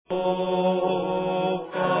O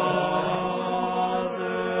Father,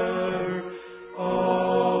 O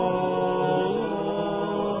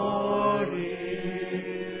Lord,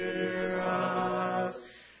 hear us.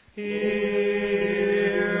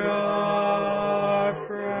 Hear our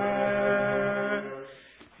prayer.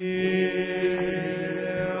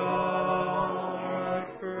 Hear our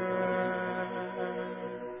prayer.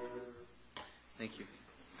 Thank you.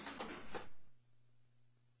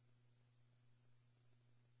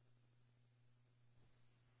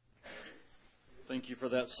 Thank you for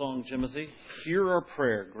that song, Timothy. Hear our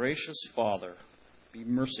prayer, gracious Father, be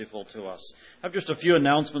merciful to us. I have just a few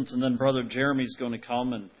announcements, and then Brother Jeremy's going to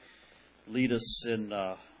come and lead us in,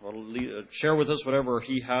 share with us whatever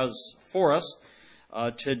he has for us.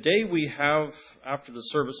 Today we have, after the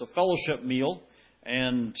service, a fellowship meal,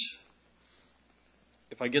 and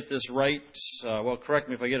if I get this right, correct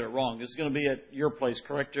me if I get it wrong. This is going to be at your place,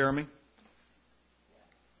 correct, Jeremy?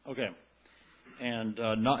 Okay. And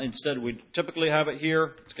instead, we typically have it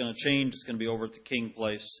here. It's going to change. It's going to be over at the King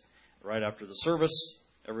place right after the service.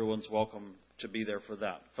 Everyone's welcome to be there for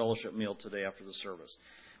that fellowship meal today after the service.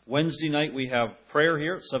 Wednesday night, we have prayer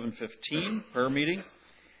here at 7:15, prayer meeting.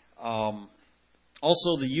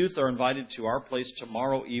 Also, the youth are invited to our place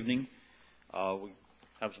tomorrow evening. We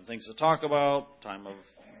have some things to talk about, time of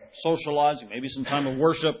socializing, maybe some time of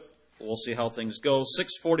worship. We'll see how things go.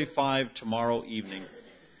 6:45 tomorrow evening.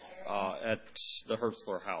 At the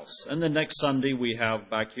Hertzler House. And then next Sunday we have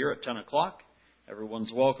back here at 10 o'clock.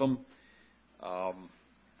 Everyone's welcome. So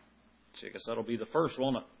I guess that'll be the first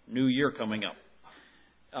one. New year coming up.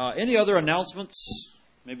 Any other announcements?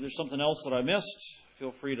 Maybe there's something else that I missed.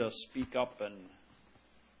 Feel free to speak up and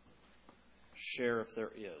share if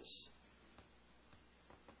there is.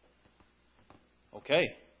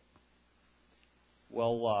 Okay.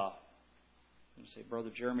 Well, let me say, Brother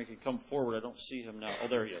Jeremy can come forward. I don't see him now. Oh,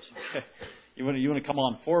 there he is. Okay. You want to come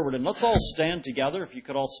on forward, and let's all stand together. If you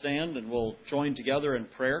could all stand, and we'll join together in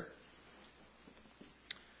prayer.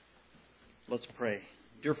 Let's pray.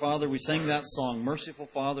 Dear Father, we sang that song, Merciful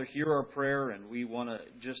Father, hear our prayer, and we want to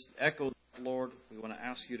just echo that, Lord. We want to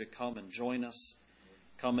ask you to come and join us.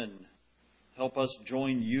 Come and help us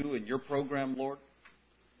join you in your program, Lord.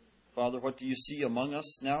 Father, what do you see among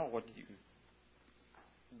us now? What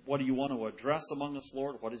do you want to address among us,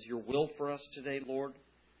 Lord? What is your will for us today, Lord?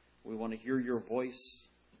 We want to hear your voice.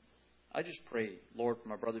 I just pray, Lord, for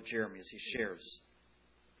my brother Jeremy as he shares.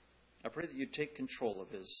 I pray that you take control of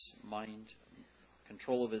his mind,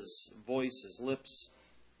 control of his voice, his lips.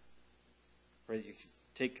 I pray that you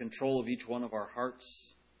take control of each one of our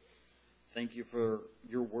hearts. Thank you for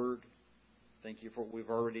your word. Thank you for what we've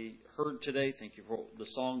already heard today. Thank you for the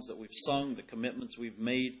songs that we've sung, the commitments we've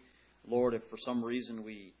made. Lord, if for some reason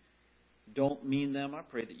we don't mean them, I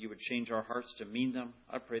pray that you would change our hearts to mean them.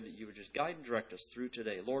 I pray that you would just guide and direct us through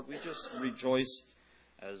today. Lord, we just rejoice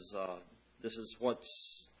as this is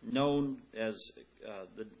what's known as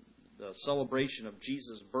the celebration of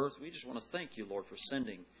Jesus' birth. We just want to thank you, Lord, for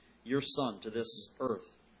sending your Son to this earth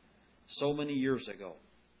so many years ago.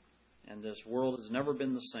 And this world has never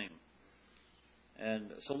been the same.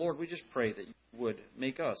 And so, Lord, we just pray that you would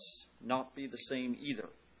make us not be the same either,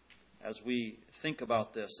 as we think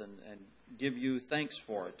about this and give you thanks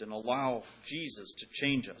for it and allow Jesus to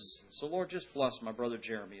change us. So, Lord, just bless my brother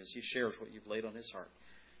Jeremy as he shares what you've laid on his heart.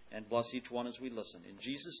 And bless each one as we listen. In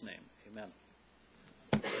Jesus' name, amen.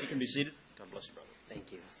 You can be seated. God bless you, brother.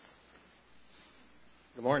 Thank you.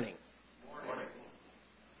 Good morning. Good morning.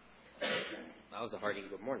 That was a hearty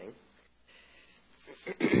good morning.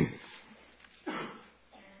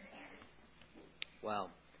 Well,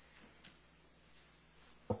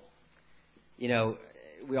 you know,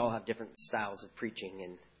 we all have different styles of preaching,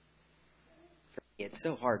 and for me, it's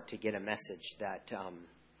so hard to get a message that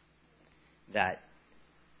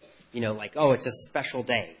like, oh, it's a special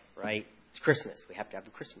day, right? It's Christmas. We have to have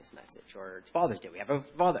a Christmas message. Or it's Father's Day. We have a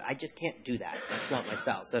Father. I just can't do that. That's not my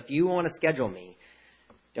style. So if you want to schedule me,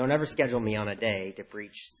 don't ever schedule me on a day to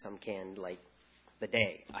preach some canned, like, the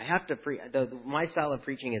day. I have to preach. My style of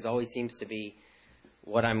preaching always seems to be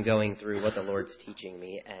what I'm going through, what the Lord's teaching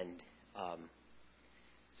me. And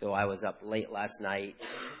so I was up late last night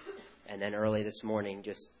and then early this morning.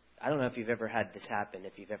 I don't know if you've ever had this happen,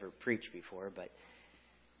 if you've ever preached before, but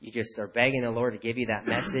you just are begging the Lord to give you that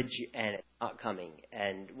message, and it's not coming.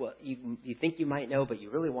 And well, you think you might know, but you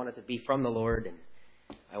really want it to be from the Lord. And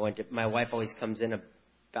my wife always comes in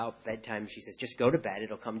about bedtime. She says, just go to bed.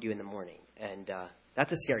 It'll come to you in the morning. And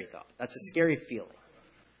that's a scary thought. That's a scary feeling.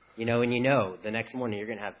 And the next morning you're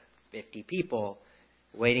going to have 50 people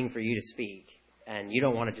waiting for you to speak. And you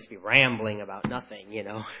don't want to just be rambling about nothing,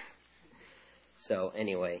 So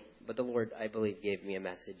anyway, but the Lord, I believe, gave me a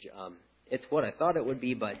message. It's what I thought it would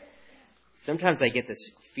be, but sometimes I get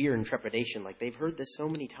this fear and trepidation, like they've heard this so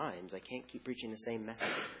many times, I can't keep preaching the same message.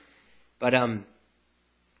 But,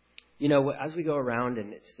 as we go around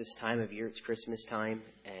and it's this time of year, it's Christmas time,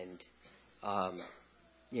 and,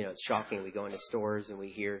 it's shocking. We go into stores and we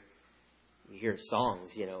hear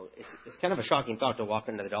songs, it's kind of a shocking thought to walk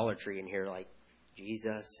into the Dollar Tree and hear like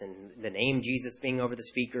Jesus and the name Jesus being over the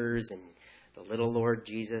speakers and the little Lord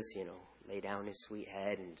Jesus, lay down his sweet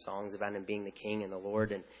head, and songs about him being the King and the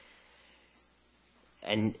Lord.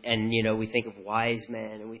 And we think of wise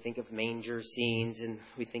men, and we think of manger scenes, and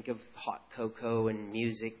we think of hot cocoa and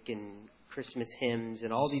music and Christmas hymns,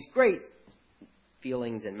 and all these great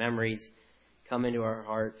feelings and memories come into our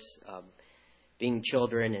hearts, being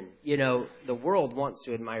children. And, the world wants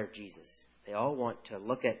to admire Jesus. They all want to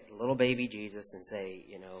look at little baby Jesus and say,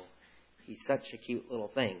 he's such a cute little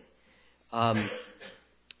thing.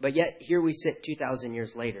 But yet here we sit 2,000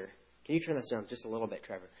 years later. Can you turn this down just a little bit,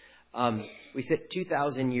 Trevor? We sit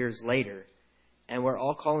 2,000 years later, and we're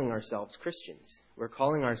all calling ourselves Christians. We're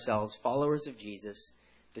calling ourselves followers of Jesus,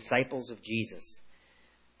 disciples of Jesus.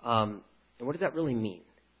 And what does that really mean?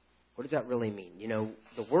 What does that really mean?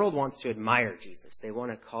 The world wants to admire Jesus. They want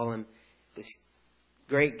to call him this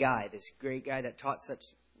great guy that taught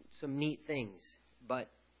some neat things. But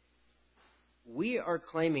we are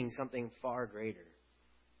claiming something far greater.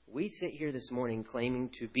 We sit here this morning claiming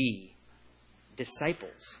to be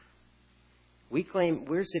disciples.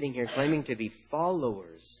 We're sitting here claiming to be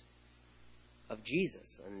followers of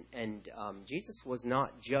Jesus. And Jesus was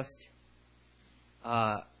not just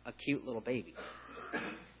a cute little baby.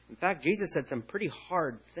 In fact, Jesus said some pretty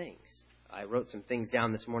hard things. I wrote some things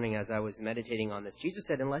down this morning as I was meditating on this. Jesus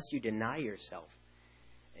said, unless you deny yourself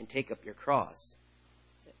and take up your cross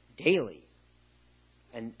daily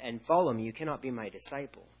and follow me, you cannot be my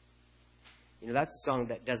disciple. That's a song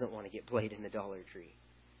that doesn't want to get played in the Dollar Tree.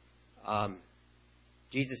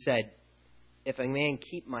 Jesus said, if a man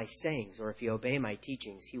keep my sayings, or if he obey my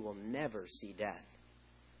teachings, he will never see death.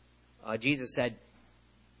 Jesus said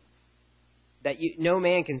that no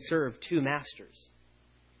man can serve two masters.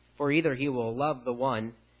 For either he will love the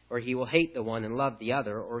one, or he will hate the one and love the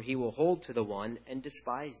other, or he will hold to the one and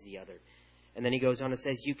despise the other. And then he goes on and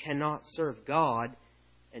says, you cannot serve God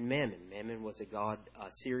and Mammon. Mammon was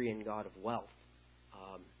a Syrian god of wealth.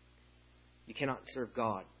 You cannot serve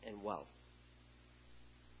God and wealth.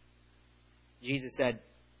 Jesus said,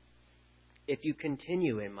 if you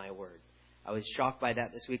continue in my word. I was shocked by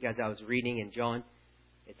that this week as I was reading in John.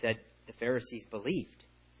 It said the Pharisees believed.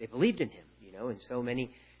 They believed in him, and so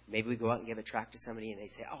many, maybe we go out and give a tract to somebody and they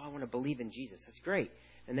say, I want to believe in Jesus. That's great.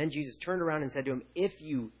 And then Jesus turned around and said to him, if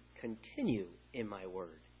you continue in my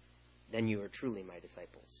word, then you are truly my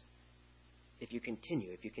disciples. If you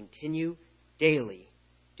continue daily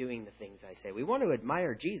doing the things I say. We want to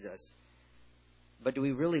admire Jesus, but do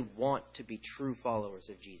we really want to be true followers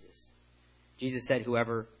of Jesus? Jesus said,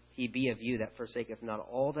 whoever he be of you that forsaketh not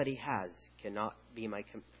all that he has cannot be my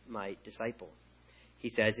disciple. He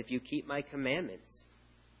says, if you keep my commandments,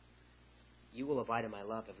 you will abide in my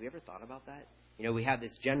love. Have we ever thought about that? We have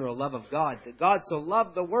this general love of God, that God so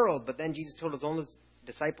loved the world, but then Jesus told his own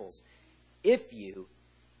disciples, if you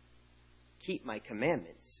keep my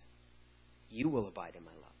commandments, you will abide in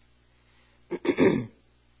my love.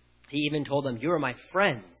 He even told them, you are my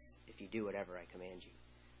friends if you do whatever I command you.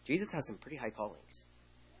 Jesus has some pretty high callings.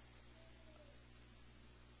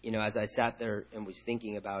 As I sat there and was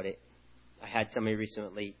thinking about it, I had somebody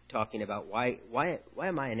recently talking about why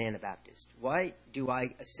am I an Anabaptist? Why do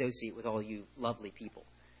I associate with all you lovely people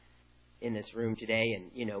in this room today?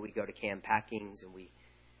 And, we go to camp packings and we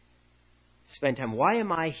spend time. Why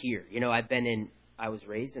am I here? I was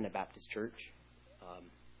raised in a Baptist church.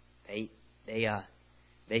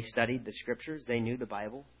 They studied the scriptures. They knew the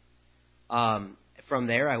Bible. From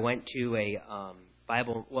there, I went to we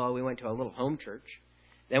went to a little home church.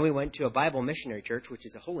 Then we went to a Bible missionary church, which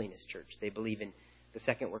is a holiness church. They believe in the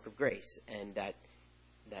second work of grace, and that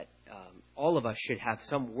all of us should have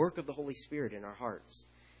some work of the Holy Spirit in our hearts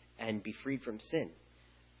and be freed from sin.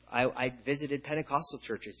 I visited Pentecostal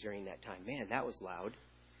churches during that time. Man, that was loud.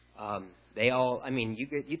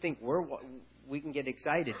 You think we can get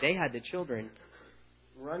excited. They had the children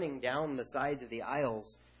running down the sides of the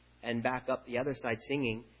aisles and back up the other side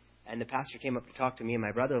singing. And the pastor came up to talk to me, and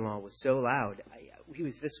my brother-in-law was so loud. He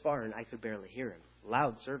was this far, and I could barely hear him.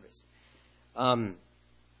 Loud service.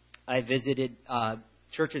 I visited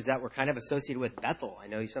churches that were kind of associated with Bethel. I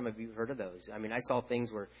know some of you have heard of those. I saw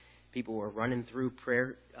things where people were running through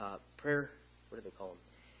prayer. What do they call them?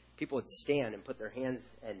 People would stand and put their hands,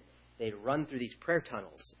 and they'd run through these prayer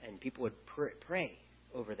tunnels, and people would pray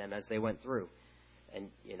over them as they went through, and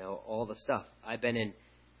all the stuff. I've been in.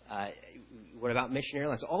 What about missionary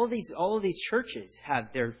lands? All of these churches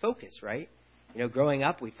have their focus, right? Growing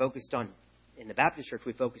up, in the Baptist church,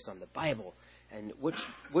 we focused on the Bible and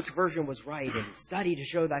which version was right, and study to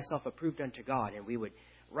show thyself approved unto God, and we would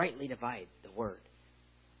rightly divide the word.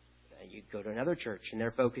 You go to another church, and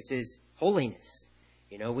their focus is holiness.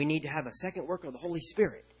 We need to have a second work of the Holy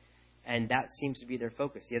Spirit, and that seems to be their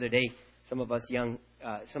focus. The other day, some of us young,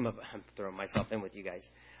 I'm throwing myself in with you guys.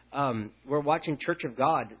 We're watching Church of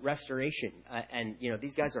God Restoration, and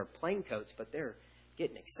these guys are plaincoats, but they're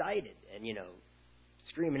getting excited and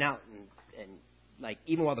screaming out and like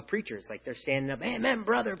even while the preachers like they're standing up, amen,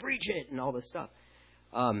 brother, preach it, and all this stuff.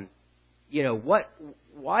 Why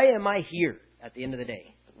am I here at the end of the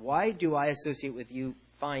day? Why do I associate with you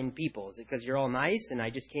fine people? Is it because you're all nice and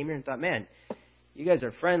I just came here and thought, man, you guys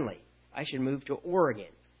are friendly. I should move to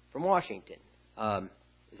Oregon from Washington.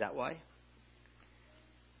 Is that why?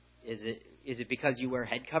 Is it because you wear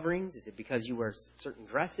head coverings? Is it because you wear certain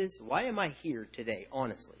dresses? Why am I here today,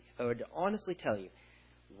 honestly? If I were to honestly tell you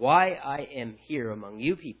why I am here among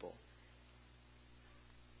you people,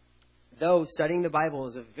 though studying the Bible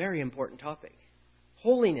is a very important topic.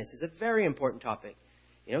 Holiness is a very important topic.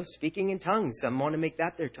 Speaking in tongues, some want to make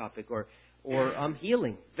that their topic, or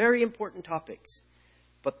healing, very important topiks.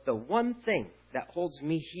 But the one thing that holds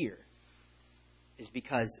me here is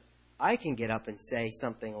because I can get up and say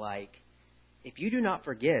something like, if you do not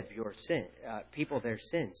forgive your people their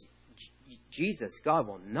sins, Jesus, God,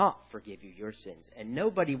 will not forgive you your sins. And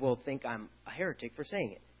nobody will think I'm a heretic for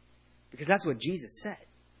saying it. Because that's what Jesus said.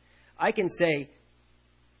 I can say,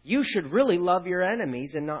 you should really love your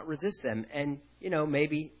enemies and not resist them. And,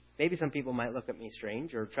 maybe some people might look at me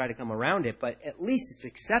strange or try to come around it, but at least it's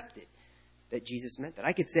accepted that Jesus meant that.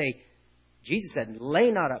 I could say, Jesus said,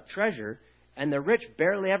 lay not up treasure, and the rich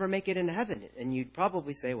barely ever make it into heaven. And you'd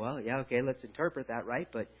probably say, well, yeah, okay, let's interpret that, right?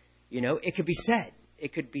 But, it could be said.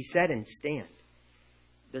 It could be said and stand.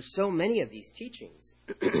 There's so many of these teachings.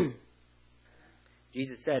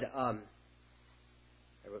 Jesus said, I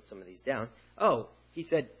wrote some of these down. Oh, he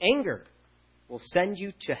said, anger will send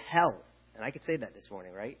you to hell. And I could say that this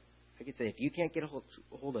morning, right? I could say, if you can't get a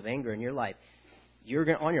hold of anger in your life,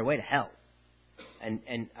 you're on your way to hell.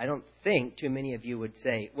 And I don't think too many of you would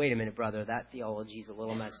say, wait a minute, brother, that theology is a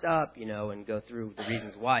little messed up, and go through the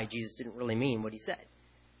reasons why Jesus didn't really mean what he said.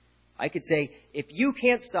 I could say, if you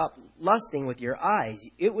can't stop lusting with your eyes,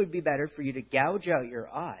 it would be better for you to gouge out your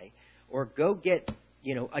eye or go get,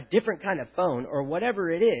 a different kind of phone or whatever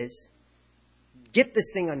it is. Get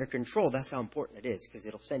this thing under control. That's how important it is, because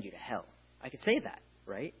it'll send you to hell. I could say that,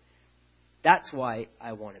 right? That's why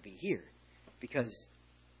I want to be here, because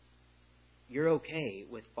you're okay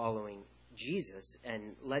with following Jesus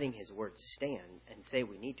and letting his word stand and say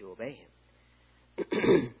we need to obey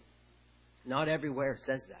him. Not everywhere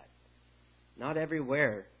says that. Not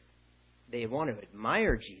everywhere they want to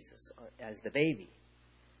admire Jesus as the baby.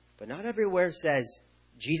 But not everywhere says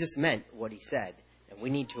Jesus meant what he said, and we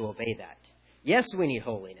need to obey that. Yes, we need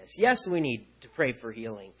holiness. Yes, we need to pray for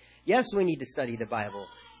healing. Yes, we need to study the Bible.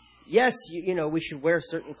 Yes, we should wear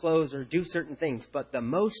certain clothes or do certain things. But the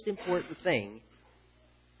most important thing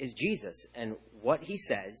is Jesus and what he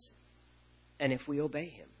says, and if we obey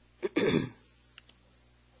him.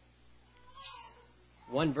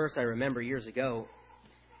 One verse I remember years ago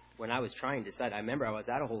when I was trying to decide, I remember I was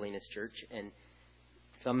at a holiness church, and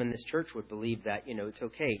some in this church would believe that, it's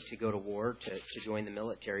okay to go to war, to join the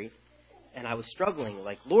military. And I was struggling,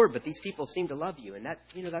 like, Lord, but these people seem to love you. And that,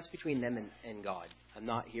 that's between them and God. I'm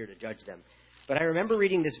not here to judge them. But I remember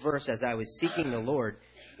reading this verse as I was seeking the Lord,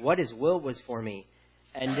 what his will was for me.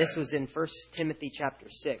 And this was in 1 Timothy chapter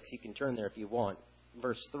 6. You can turn there if you want.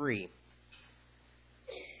 Verse 3.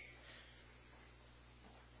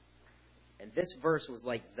 And this verse was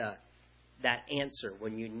like that answer.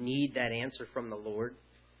 When you need that answer from the Lord,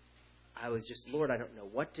 I was just, Lord, I don't know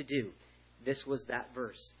what to do. This was that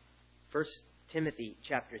verse. 1 Timothy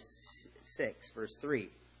chapter 6, verse 3.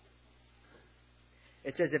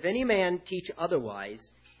 It says, if any man teach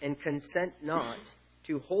otherwise and consent not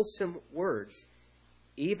to wholesome words,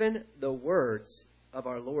 even the words of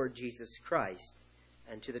our Lord Jesus Christ,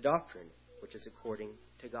 and to the doctrine which is according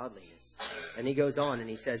to godliness. And he goes on and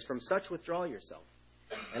he says, from such withdraw yourself.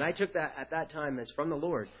 And I took that at that time as from the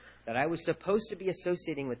Lord, that I was supposed to be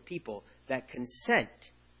associating with people that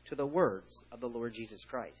consent to the words of the Lord Jesus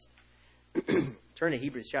Christ. Turn to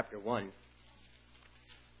Hebrews chapter 1.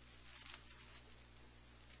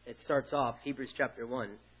 It starts off, Hebrews chapter 1.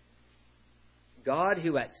 God,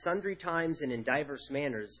 who at sundry times and in diverse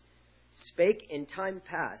manners spake in time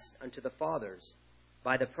past unto the fathers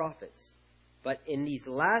by the prophets, but in these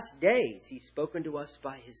last days he's spoken to us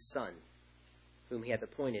by his Son, whom he hath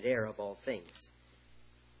appointed heir of all things.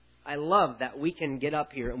 I love that we can get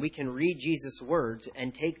up here and we can read Jesus' words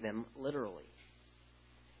and take them literally.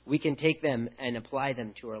 We can take them and apply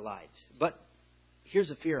them to our lives. But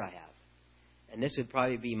here's a fear I have, and this would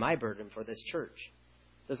probably be my burden for this church.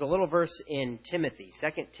 There's a little verse in Timothy,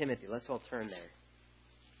 2 Timothy. Let's all turn there.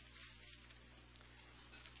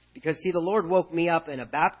 Because, see, the Lord woke me up in a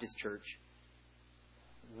Baptist church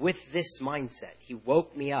with this mindset. He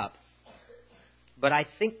woke me up. But I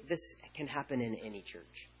think this can happen in any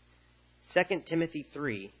church. 2 Timothy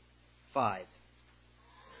 3:5.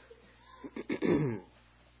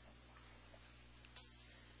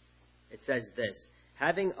 It says this,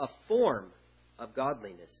 having a form of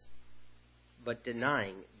godliness, but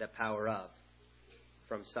denying the power of,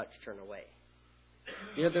 from such turn away.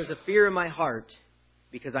 You know, there's a fear in my heart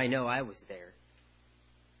because I know I was there.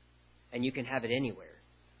 And you can have it anywhere.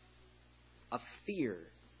 A fear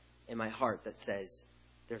in my heart that says,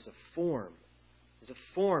 there's a form. There's a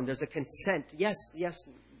form. There's a consent. Yes,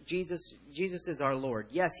 Jesus is our Lord.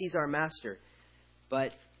 Yes, he's our master.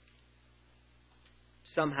 But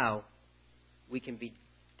somehow we can be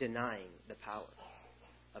denying the power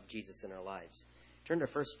of Jesus in our lives. Turn to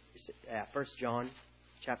 1 John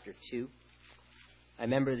chapter 2. I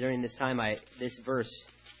remember during this time, this verse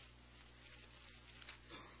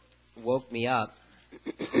woke me up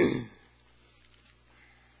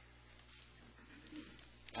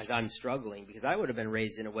as I'm struggling, because I would have been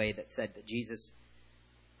raised in a way that said that Jesus'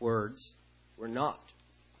 words were not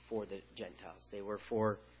for the Gentiles. They were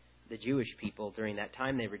for the Jewish people. During that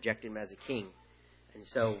time, they rejected him as a king. And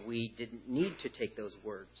so we didn't need to take those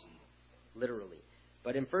words literally.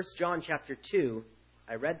 But in 1 John chapter 2,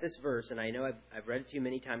 I read this verse, and I know I've read it to you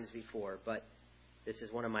many times before, but this is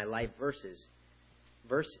one of my life verses.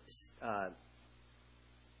 Let's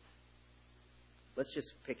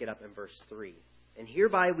just pick it up in verse 3. And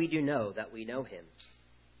hereby we do know that we know him,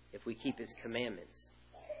 if we keep his commandments.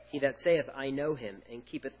 He that saith, I know him, and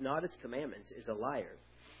keepeth not his commandments, is a liar,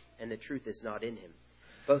 and the truth is not in him.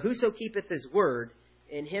 But whoso keepeth his word,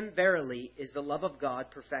 in him verily is the love of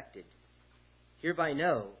God perfected. Hereby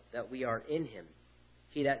know that we are in him.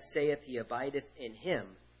 He that saith he abideth in him,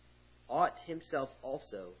 ought himself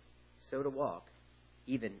also so to walk,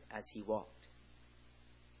 even as he walked.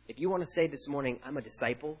 If you want to say this morning, I'm a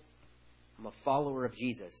disciple, I'm a follower of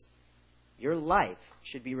Jesus, your life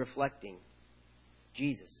should be reflecting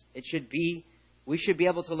Jesus. We should be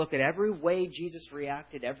able to look at every way Jesus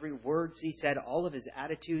reacted, every words he said, all of his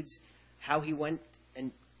attitudes, how he went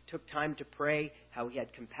and took time to pray, how he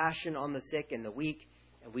had compassion on the sick and the weak.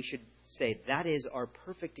 And we should say that is our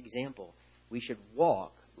perfect example. We should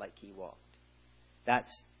walk like he walked.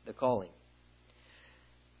 That's the calling.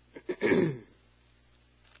 Can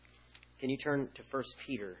you turn to 1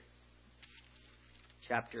 Peter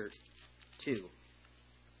chapter 2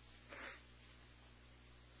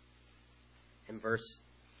 and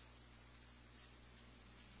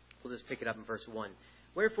we'll just pick it up in verse 1.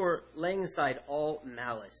 Wherefore, laying aside all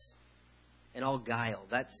malice and all guile,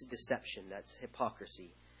 that's deception, that's hypocrisy,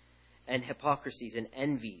 and hypocrisies and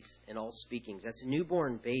envies and all speakings, that's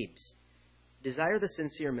newborn babes, desire the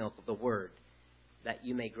sincere milk of the word, that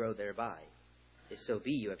you may grow thereby. If so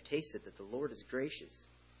be you have tasted that the Lord is gracious,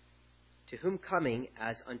 to whom coming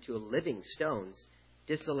as unto living stones,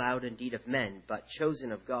 disallowed indeed of men, but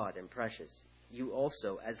chosen of God and precious, you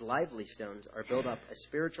also, as lively stones, are built up a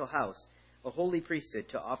spiritual house, a holy priesthood,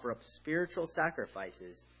 to offer up spiritual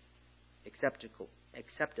sacrifices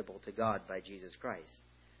acceptable to God by Jesus Christ.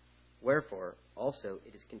 Wherefore, also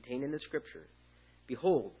it is contained in the Scripture,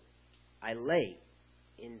 behold, I lay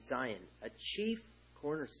in Zion a chief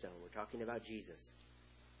cornerstone. We're talking about Jesus.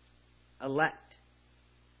 Elect,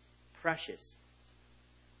 precious,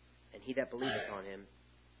 and he that believeth on him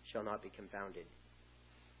shall not be confounded.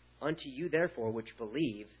 Unto you therefore which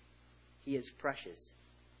believe, he is precious.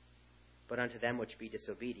 But unto them which be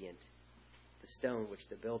disobedient, the stone which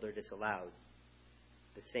the builder disallowed,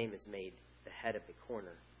 the same is made the head of the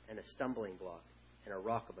corner, and a stumbling block, and a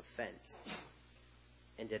rock of offense.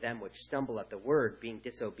 And to them which stumble at the word, being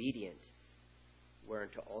disobedient,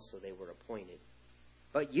 whereunto also they were appointed.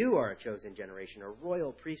 But you are a chosen generation, a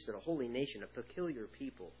royal priesthood, a holy nation, a peculiar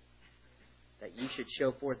people, that ye should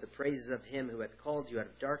show forth the praises of him who hath called you out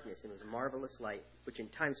of darkness into his marvelous light, which in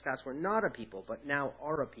times past were not a people, but now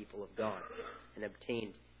are a people of God, and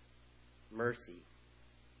obtained mercy.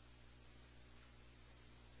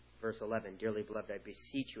 Verse 11, dearly beloved, I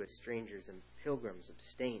beseech you as strangers and pilgrims,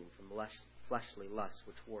 abstain from fleshly lusts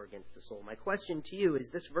which war against the soul. My question to you is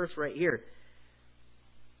this verse right here.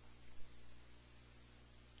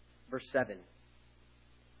 Verse 7.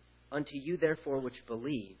 Unto you, therefore, which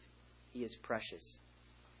believe, he is precious.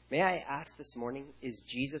 May I ask this morning, is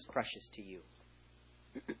Jesus precious to you?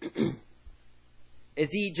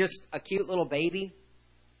 Is he just a cute little baby?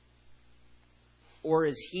 Or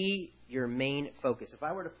is he your main focus? If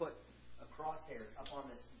I were to put a crosshair up on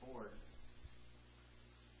this board,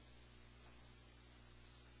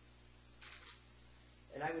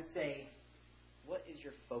 and I would say, what is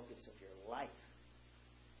your focus of your life?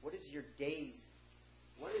 What is your days?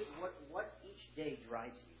 What each day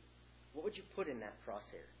drives you? What would you put in that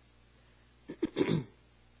crosshair?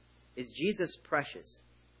 Is Jesus precious?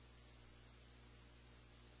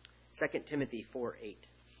 2 Timothy 4:8.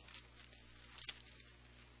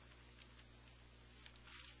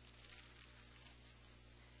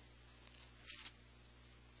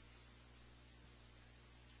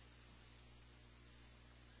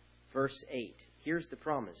 Verse 8. Here's the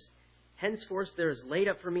promise. Henceforth there is laid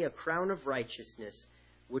up for me a crown of righteousness,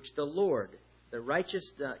 which the Lord, the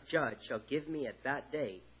righteous judge, shall give me at that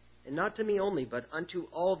day, and not to me only, but unto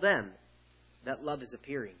all them that love is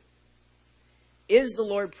appearing. Is the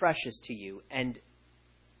Lord precious to you? And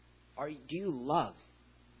do you love?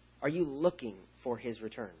 Are you looking for his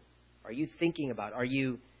return? Are you thinking about?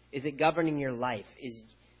 Is it governing your life?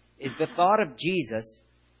 Is the thought of Jesus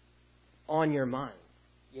on your mind?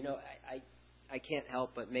 You know, I can't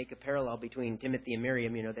help but make a parallel between Timothy and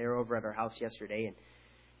Miriam. You know, they were over at our house yesterday, and,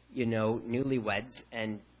 you know, newlyweds.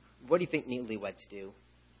 And what do you think newlyweds do?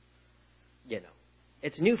 You know,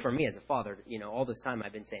 it's new for me as a father. You know, all this time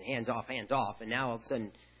I've been saying hands off. And now all of a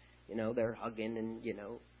sudden, you know, they're hugging and, you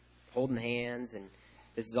know, holding hands. And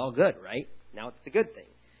this is all good, right? Now it's the good thing.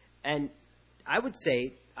 And I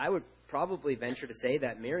would probably venture to say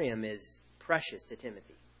that Miriam is precious to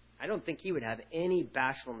Timothy. I don't think he would have any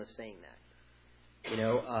bashfulness saying that. You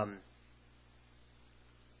know,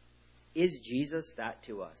 is Jesus that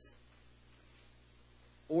to us?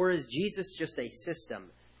 Or is Jesus just a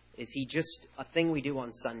system? Is he just a thing we do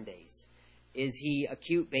on Sundays? Is he a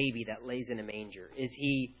cute baby that lays in a manger? Is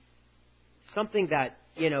he something that,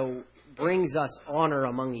 you know, brings us honor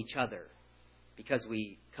among each other because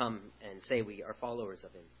we come and say we are followers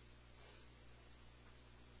of him?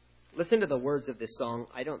 Listen to the words of this song.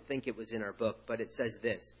 I don't think it was in our book, but it says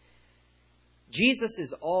this. Jesus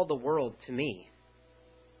is all the world to me.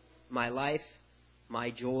 My life, my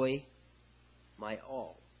joy, my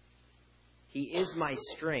all. He is my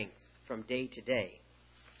strength from day to day.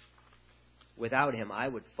 Without him, I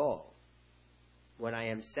would fall. When I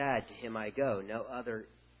am sad, to him I go. No other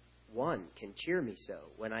one can cheer me so.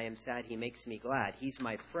 When I am sad, he makes me glad. He's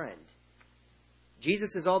my friend.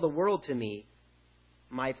 Jesus is all the world to me.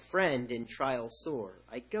 My friend in trial sore.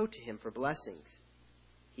 I go to him for blessings.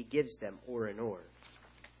 He gives them o'er and o'er.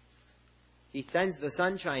 He sends the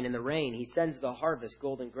sunshine and the rain. He sends the harvest,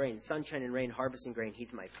 golden grain. Sunshine and rain, harvest and grain.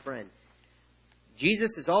 He's my friend.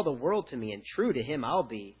 Jesus is all the world to me, and true to him I'll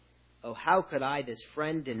be. Oh, how could I this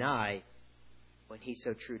friend deny when he's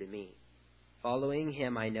so true to me? Following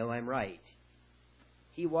him, I know I'm right.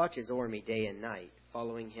 He watches o'er me day and night.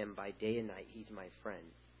 Following him by day and night, he's my friend.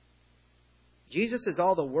 Jesus is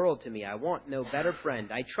all the world to me. I want no better friend.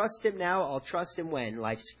 I trust him now. I'll trust him when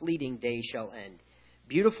life's fleeting days shall end.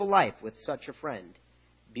 Beautiful life with such a friend.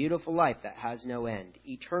 Beautiful life that has no end.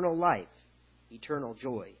 Eternal life. Eternal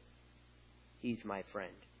joy. He's my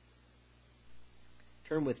friend.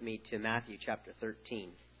 Turn with me to Matthew chapter 13.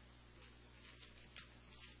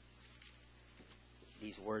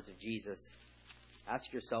 These words of Jesus.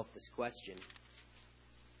 Ask yourself this question.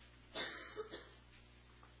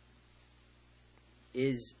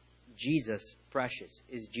 Is Jesus precious?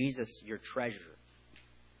 Is Jesus your treasure?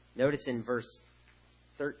 Notice in verse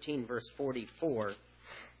 13, verse 44.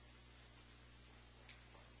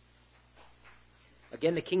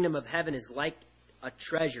 Again, the kingdom of heaven is like a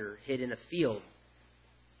treasure hid in a field,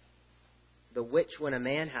 the which when a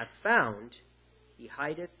man hath found, he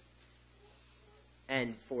hideth,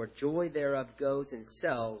 and for joy thereof goes and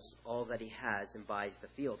sells all that he has and buys the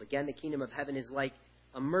field. Again, the kingdom of heaven is like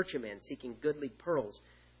a merchantman seeking goodly pearls,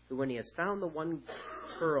 who when he has found the one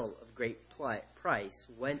pearl of great price,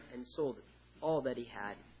 went and sold all that he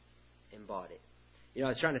had and bought it. You know, I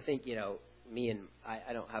was trying to think, you know,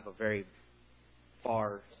 I don't have a very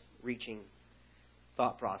far-reaching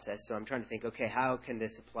thought process, so I'm trying to think, okay, how can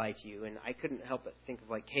this apply to you? And I couldn't help but think of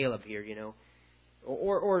like Caleb here, you know,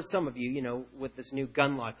 or some of you, you know, with this new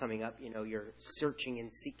gun law coming up, you know, you're searching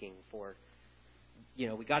and seeking for, you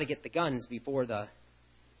know, we got to get the guns before the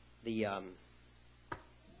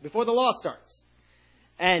before the law starts.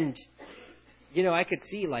 And, I could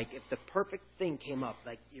see, like, if the perfect thing came up,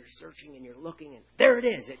 like, you're searching and you're looking, and there it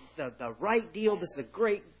is, the right deal. This is a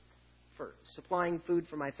great for supplying food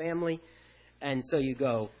for my family. And so you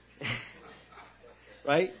go,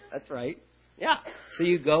 right? That's right. Yeah. So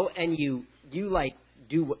you go and you like,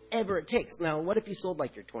 do whatever it takes. Now, what if you sold,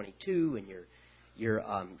 like, your 22 and your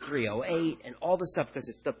 308 and all this stuff because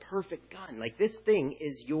it's the perfect gun? Like, this thing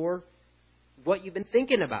is what you've been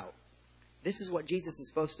thinking about. This is what Jesus is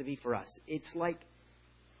supposed to be for us. It's like,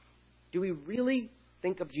 do we really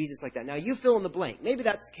think of Jesus like that? Now, you fill in the blank. Maybe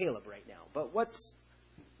that's Caleb right now. But what's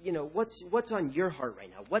on your heart right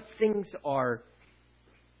now? What things are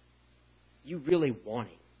you really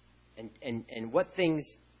wanting? And what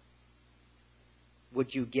things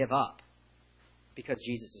would you give up? Because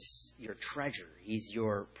Jesus is your treasure. He's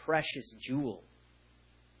your precious jewel.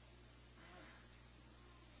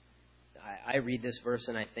 I read this verse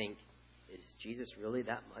and I think, is Jesus really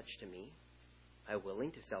that much to me? Am I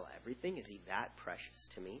willing to sell everything? Is he that precious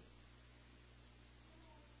to me?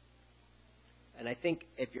 And I think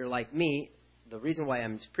if you're like me, the reason why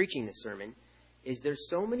I'm preaching this sermon is there's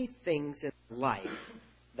so many things in life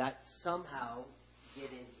that somehow get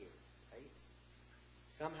in here, right?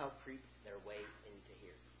 Somehow creep their way into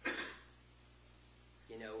here.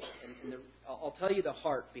 I'll tell you the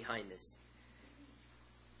heart behind this.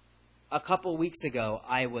 A couple weeks ago,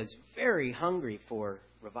 I was very hungry for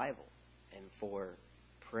revival and for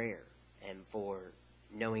prayer and for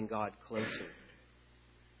knowing God closer.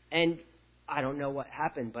 And I don't know what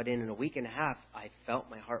happened, but in a week and a half, I felt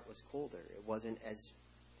my heart was colder. It wasn't as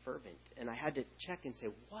fervent. And I had to check and say,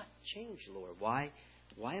 what changed, Lord? Why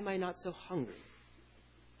am I not so hungry?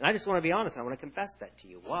 And I just want to be honest. I want to confess that to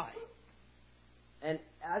you. Why? And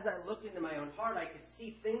as I looked into my own heart, I could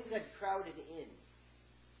see things had crowded in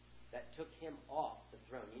that took him off the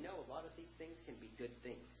throne. A lot of these things can be good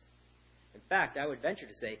things. In fact, I would venture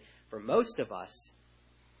to say, for most of us,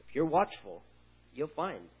 if you're watchful, you'll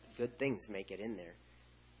find good things make it in there.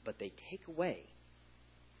 But they take away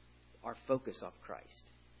our focus off Christ.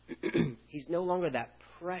 He's no longer that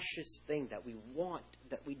precious thing that we want,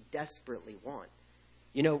 that we desperately want.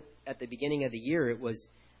 At the beginning of the year, it was,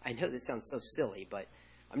 I know this sounds so silly, but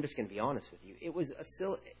I'm just going to be honest with you. It was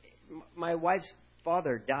my wife's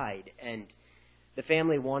father died, and the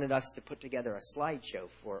family wanted us to put together a slideshow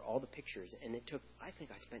for all the pictures, and I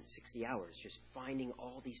think I spent 60 hours just finding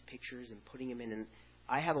all these pictures and putting them in, and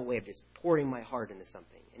I have a way of just pouring my heart into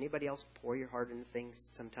something. Anybody else pour your heart into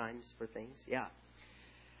things sometimes for things? Yeah.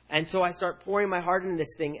 And so I start pouring my heart into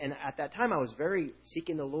this thing, and at that time I was very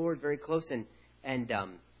seeking the Lord, very close, and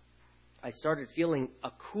I started feeling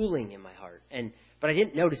a cooling in my heart, but I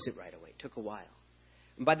didn't notice it right away. It took a while.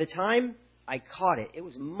 And by the time I caught it, it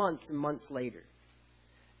was months and months later.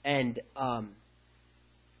 And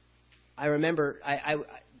I remember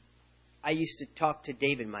I used to talk to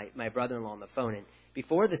David, my brother-in-law, on the phone. And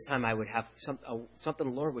before this time, I would have something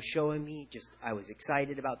the Lord was showing me. Just I was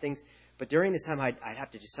excited about things. But during this time, I'd have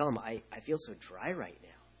to just tell him, I feel so dry right now.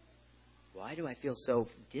 Why do I feel so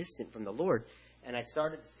distant from the Lord? And I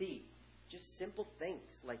started to see just simple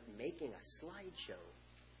things like making a slideshow.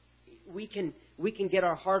 We can get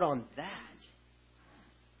our heart on that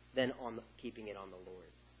than on keeping it on the Lord.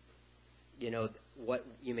 What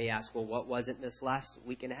you may ask, well, what was it this last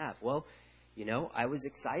week and a half? Well, I was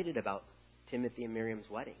excited about Timothy and Miriam's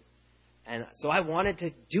wedding. And so I wanted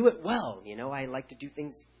to do it well. I like to do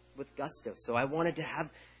things with gusto. So I wanted to have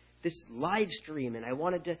this live stream, and I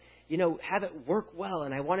wanted to, have it work well,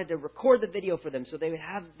 and I wanted to record the video for them so they would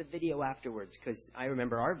have the video afterwards, because I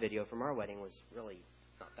remember our video from our wedding was really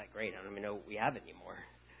not that great. I don't even know we have it anymore.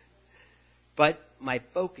 But my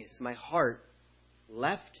focus, my heart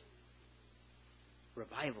left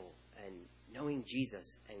revival and knowing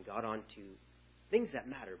Jesus and got on to things that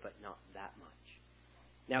matter, but not that much.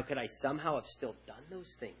 Now, could I somehow have still done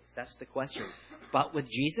those things? That's the question. But with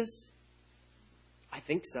Jesus, I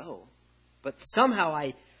think so. But somehow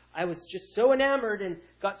I was just so enamored and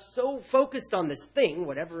got so focused on this thing,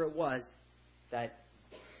 whatever it was, that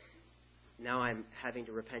now I'm having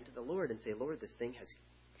to repent to the Lord and say, Lord, this thing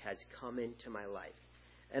has come into my life.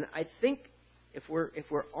 And I think if we're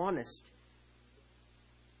honest,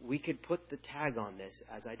 we could put the tag on this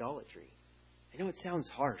as idolatry. I know it sounds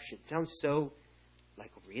harsh. It sounds so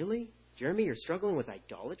like, really? Jeremy, you're struggling with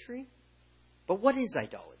idolatry? But what is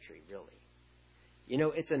idolatry, really?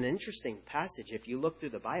 It's an interesting passage. If you look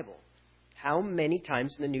through the Bible, how many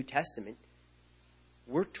times in the New Testament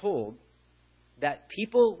we're told that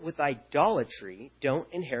people with idolatry don't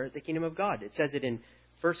inherit the kingdom of God. It says it in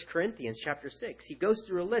 1 Corinthians chapter 6. He goes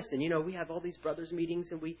through a list, and we have all these brothers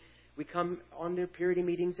meetings, and we come on to purity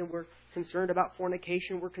meetings, and we're concerned about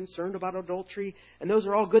fornication, we're concerned about adultery, and those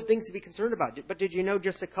are all good things to be concerned about. But did you know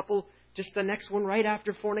just the next one right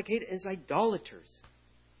after fornicate is idolaters?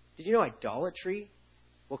 Did you know idolatry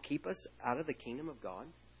will keep us out of the kingdom of God?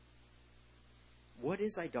 What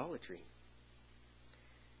is idolatry?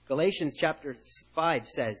 Galatians chapter 5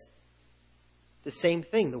 says the same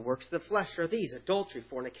thing. The works of the flesh are these: adultery,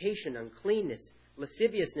 fornication, uncleanness,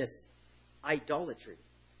 lasciviousness, idolatry.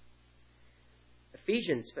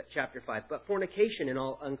 Ephesians chapter 5, but fornication and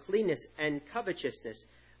all uncleanness and covetousness,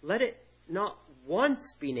 let it not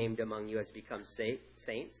once be named among you as becomes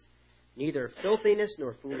saints, neither filthiness,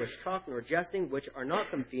 nor foolish talk, nor jesting, which are not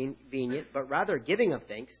convenient, but rather giving of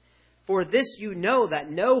thanks. For this you know,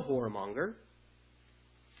 that no whoremonger,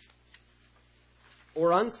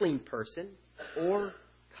 or unclean person, or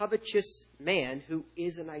covetous man who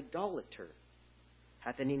is an idolater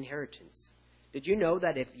hath an inheritance. Did you know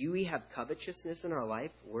that if we have covetousness in our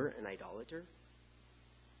life, we're an idolater?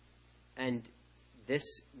 And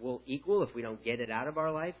this will equal, if we don't get it out of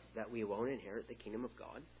our life, that we won't inherit the kingdom of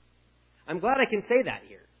God? I'm glad I can say that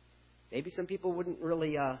here. Maybe some people wouldn't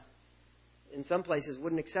really, in some places,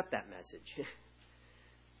 wouldn't accept that message.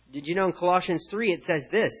 Did you know in Colossians 3 it says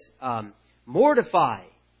this, mortify,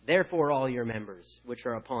 therefore, all your members which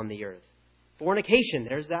are upon the earth. Fornication,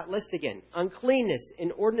 there's that list again. Uncleanness,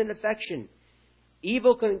 inordinate affection,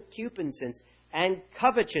 evil concupiscence, and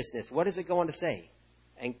covetousness. What does it go on to say?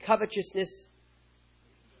 And covetousness,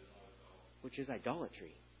 which is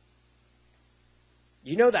idolatry.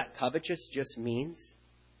 You know that covetous just means,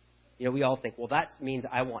 we all think, well, that means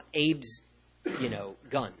I want Abe's,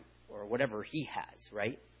 gun, or whatever he has,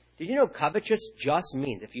 right? Did you know covetous just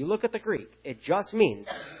means, if you look at the Greek, it just means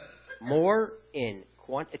more in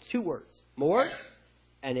it's two words. More,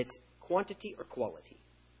 and it's quantity or quality.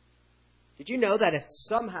 Did you know that if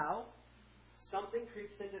somehow something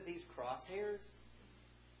creeps into these crosshairs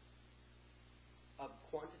of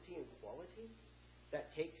quantity and quality,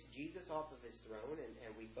 that takes Jesus off of his throne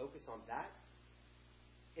and we focus on that,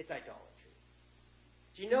 it's idolatry.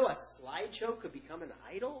 Do you know a slideshow could become an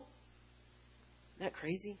idol? Isn't that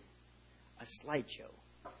crazy? A slideshow.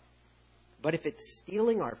 But if it's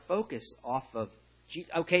stealing our focus off of Jesus,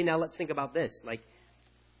 okay, now let's think about this. Like,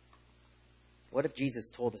 what if Jesus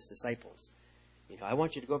told his disciples, I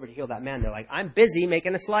want you to go over to heal that man. They're like, I'm busy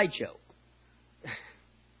making a slideshow.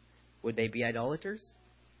 Would they be idolaters?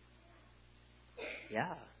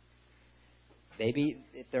 Yeah. Maybe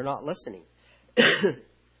if they're not listening.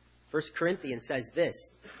 1 Corinthians says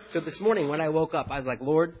this. So this morning when I woke up, I was like,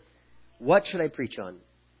 Lord, what should I preach on?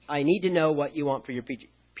 I need to know what you want for your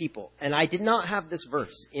people. And I did not have this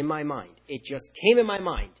verse in my mind. It just came in my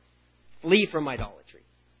mind. Flee from idolatry.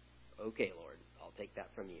 Okay, Lord, I'll take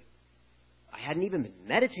that from you. I hadn't even been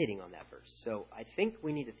meditating on that verse. So I think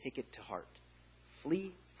we need to take it to heart.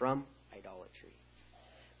 Flee from idolatry.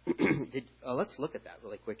 Let's look at that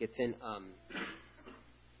really quick. It's in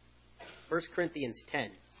 1 Corinthians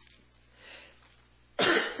 10.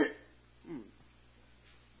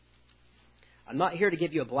 I'm not here to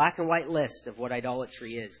give you a black and white list of what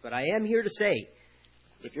idolatry is, but I am here to say,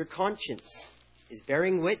 if your conscience is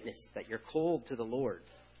bearing witness that you're cold to the Lord.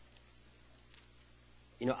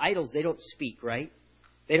 Idols, they don't speak, right?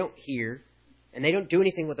 They don't hear, and they don't do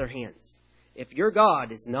anything with their hands. If your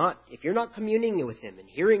God if you're not communing with him and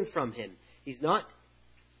hearing from him, he's not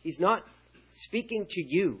speaking to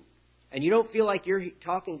you, and you don't feel like you're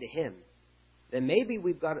talking to him, then maybe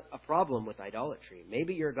we've got a problem with idolatry.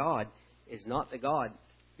 Maybe your God is not the God.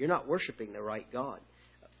 You're not worshiping the right God.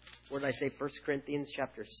 What did I say? 1 Corinthians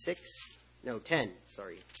chapter 10,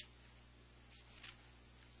 sorry.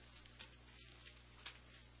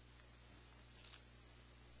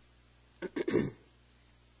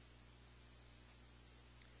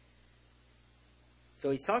 So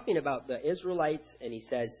he's talking about the Israelites, and he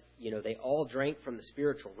says, they all drank from the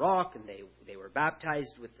spiritual rock, and they were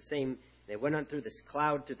baptized with the same, they went on through this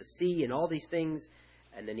cloud, through the sea, and all these things.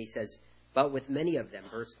 And then he says, but with many of them,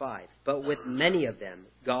 verse 5, but with many of them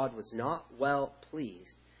God was not well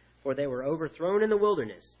pleased, for they were overthrown in the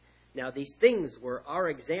wilderness. Now these things were our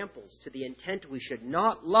examples, to the intent we should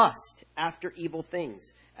not lust after evil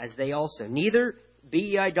things, as they also. Neither be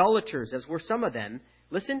ye idolaters, as were some of them.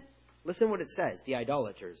 Listen what it says, the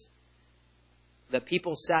idolaters. The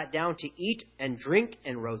people sat down to eat and drink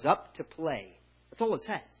and rose up to play. That's all it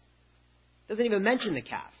says. It doesn't even mention the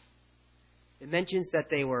calf. It mentions that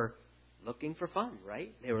they were looking for fun,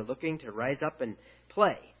 right? They were looking to rise up and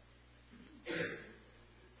play.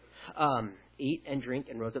 eat and drink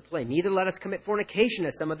and rose up to play. Neither let us commit fornication,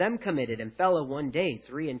 as some of them committed, and fell in one day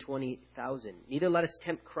 23,000. Neither let us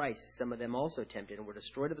tempt Christ, as some of them also tempted, and were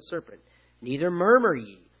destroyed of the serpent. Neither murmur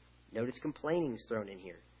ye. Notice complaining is thrown in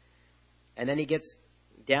here. And then he gets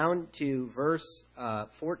down to verse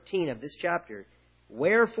 14 of this chapter.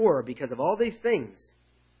 Wherefore, because of all these things,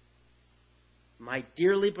 my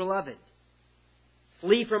dearly beloved,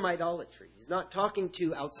 flee from idolatry. He's not talking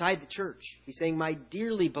to outside the church. He's saying, my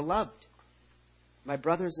dearly beloved, my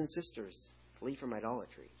brothers and sisters, flee from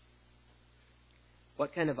idolatry.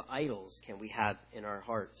 What kind of idols can we have in our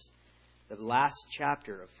hearts? The last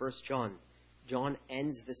chapter of 1 John, John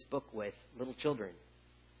ends this book with, little children,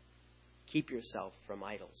 keep yourself from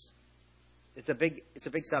idols. It's a big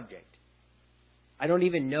subject. I don't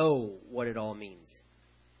even know what it all means.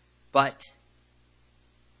 But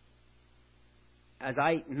as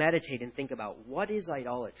I meditate and think about what is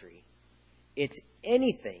idolatry, it's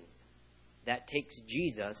anything that takes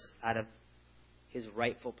Jesus out of his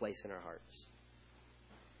rightful place in our hearts.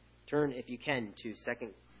 Turn, if you can, to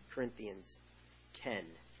 2 Corinthians 10.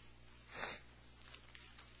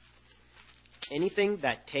 Anything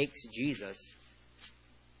that takes Jesus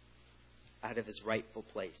out of his rightful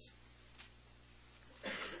place.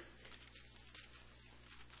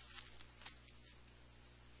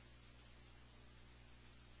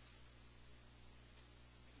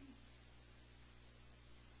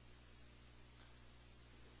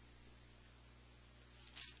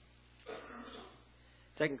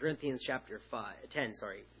 2 Corinthians chapter 10.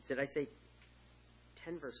 Did I say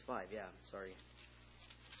 10 verse 5? Yeah, sorry.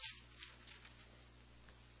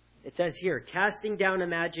 It says here, casting down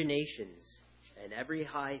imaginations and every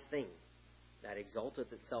high thing that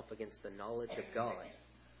exalteth itself against the knowledge of God,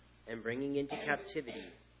 and bringing into captivity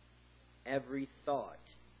every thought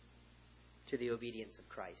to the obedience of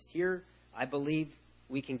Christ. Here, I believe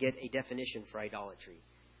we can get a definition for idolatry.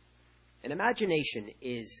 An imagination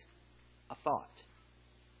is a thought,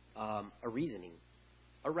 a reasoning,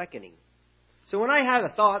 a reckoning. So when I have a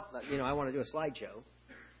thought that, I want to do a slideshow,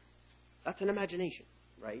 that's an imagination,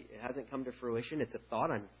 right? It hasn't come to fruition. It's a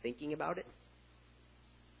thought. I'm thinking about it.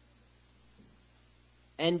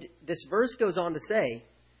 And this verse goes on to say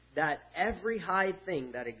that every high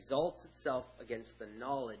thing that exalts itself against the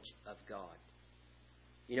knowledge of God.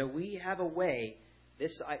 We have a way,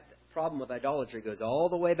 this problem with idolatry goes all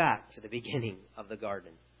the way back to the beginning of the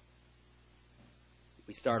garden.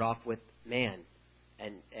 We start off with man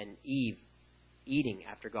and Eve eating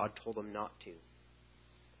after God told them not to.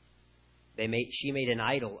 She made an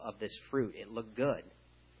idol of this fruit. It looked good,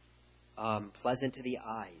 pleasant to the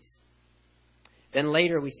eyes. Then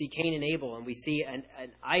later we see Cain and Abel, and we see an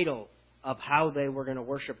idol of how they were going to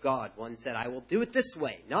worship God. One said, I will do it this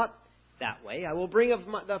way, not that way. I will bring of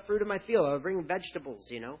the fruit of my field. I will bring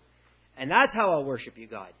vegetables, And that's how I'll worship you,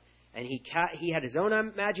 God. And he had his own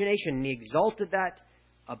imagination, and he exalted that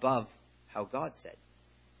above how God said.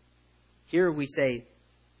 Here we see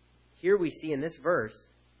in this verse,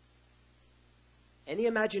 any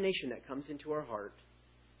imagination that comes into our heart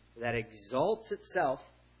that exalts itself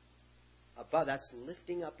above, that's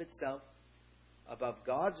lifting up itself above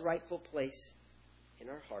God's rightful place in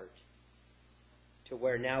our heart, to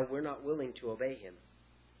where now we're not willing to obey him,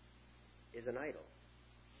 is an idol.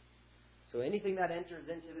 So anything that enters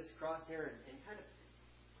into this crosshair and kind of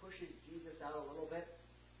pushes Jesus out a little bit,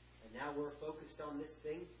 and now we're focused on this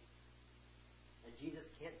thing, and Jesus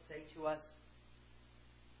can't say to us,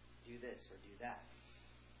 do this or do that,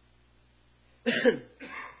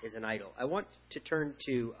 is an idol. I want to turn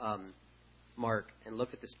to Mark and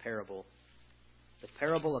look at this parable, the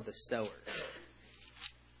parable of the sower.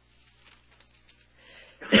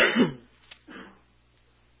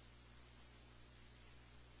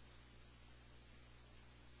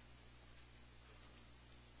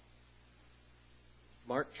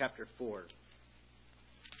 Mark chapter 4.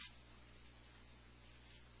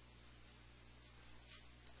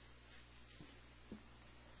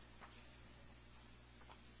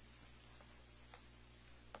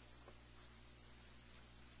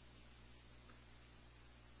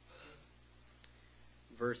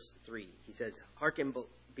 Verse 3, he says, Hearken,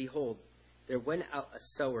 behold, there went out a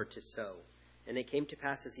sower to sow. And it came to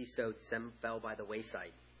pass as he sowed, some fell by the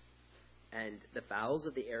wayside. And the fowls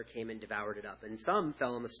of the air came and devoured it up. And some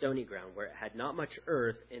fell on the stony ground, where it had not much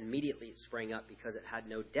earth, and immediately it sprang up, because it had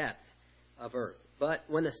no depth of earth. But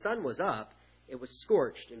when the sun was up, it was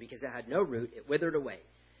scorched, and because it had no root, it withered away.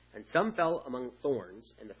 And some fell among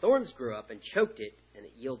thorns, and the thorns grew up and choked it, and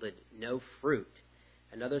it yielded no fruit.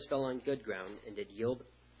 And others fell on good ground, and did yield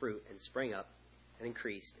fruit, and sprang up, and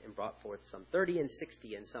increased, and brought forth some 30 and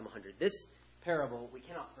 60 and some 100. This parable we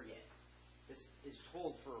cannot forget. This is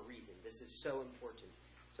told for a reason. This is so important.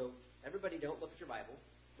 So everybody don't look at your Bible.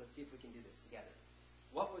 Let's see if we can do this together.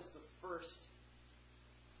 What was the first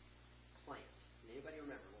plant? Can anybody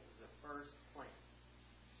remember what was the first plant?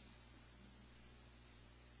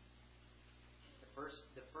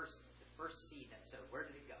 The first seed that sowed. Where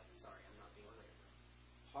did it go? Sorry, I'm not being right.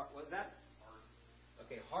 What was that?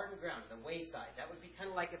 Okay, hardened ground, the wayside. That would be kind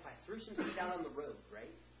of like if I threw some seed out on the road,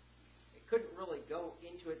 right? It couldn't really go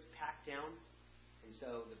into its packed down, and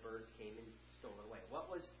so the birds came and stole it away.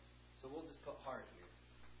 So we'll just put hard here.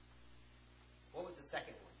 What was the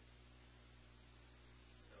second one?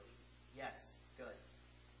 Yes, good.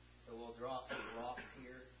 So we'll draw some rocks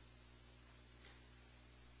here.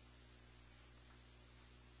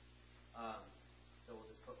 So we'll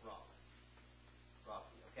just put rock.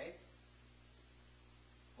 Rocky, okay?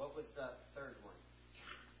 What was the third one?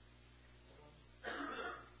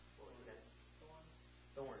 What was it?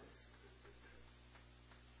 Thorns.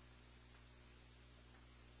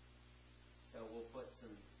 So we'll put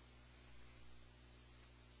some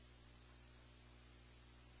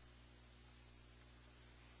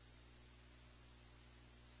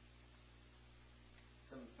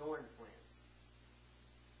thorn plants.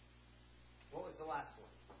 What was the last one?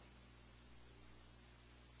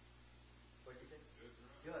 What did you say?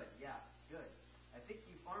 Good, yeah, good. I think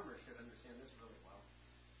you farmers should understand this really well.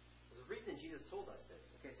 There's a reason Jesus told us this.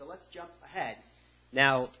 Okay, so let's jump ahead.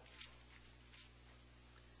 Now,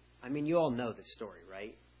 I mean, you all know this story,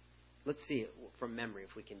 right? Let's see it from memory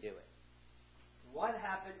if we can do it. What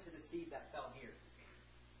happened to the seed that fell here?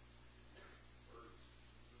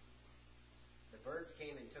 The birds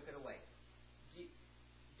came and took it away.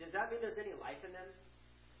 Does that mean there's any life in them?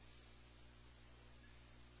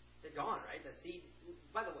 They're gone, right? The seed.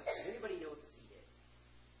 By the way, does anybody know what the seed is?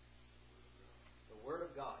 The Word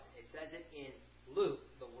of God. It says it in Luke,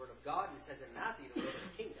 the Word of God, and it says in Matthew, the Word of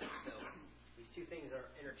the Kingdom. So these two things are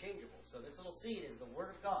interchangeable. So this little seed is the Word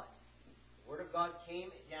of God. The Word of God came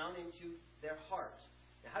down into their heart.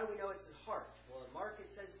 Now, how do we know it's a heart? Well, in Mark it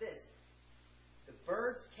says this. The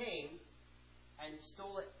birds came and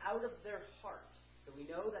stole it out of their heart. So we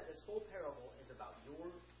know that this whole parable is about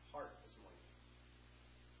your heart this morning.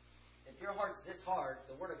 If your heart's this hard,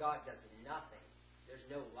 the Word of God does nothing. There's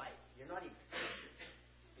no life. You're not even Christian.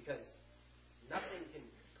 Because nothing can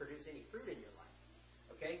produce any fruit in your life.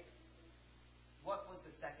 Okay? What was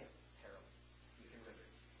the second parable? You can remember.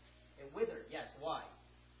 It withered. Yes. Why?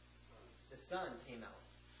 The sun came out.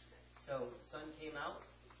 So the sun came out.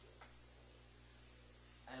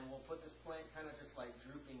 And we'll put this plant kind of just like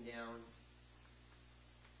drooping down.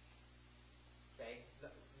 Okay?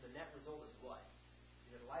 The net result is what?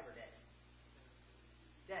 Is it alive or dead?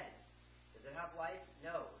 Dead. Does it have life?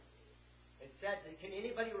 No. It said, can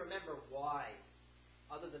anybody remember why,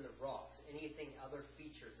 other than the rocks, anything other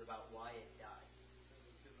features about why it died?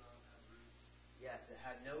 Yes, it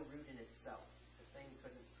had no root in itself. The thing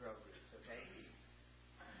couldn't grow roots, okay?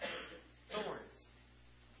 Thorns.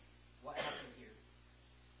 What happened here?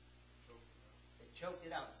 It choked it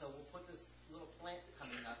out. So we'll put this little plant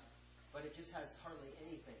coming up, but it just has hardly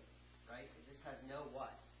anything, right? It just has no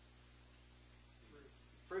what?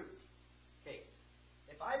 Fruit. Okay.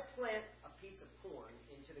 If I plant a piece of corn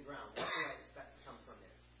into the ground, what do I expect to come from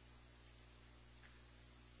there?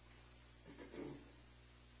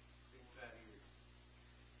 Fat ears.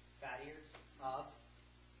 Fat ears of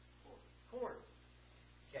corn.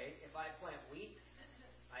 Okay. If I plant wheat,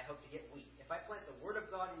 I hope to get wheat. If I plant the Word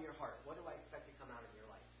of God in your heart, what do I expect to come out of your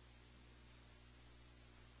life?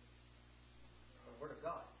 The Word of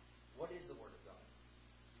God. What is the Word of God?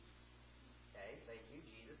 Okay, thank you,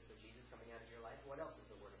 Jesus. So Jesus coming out of your life. What else is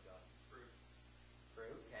the Word of God? Fruit.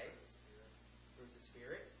 Fruit, okay. Fruit the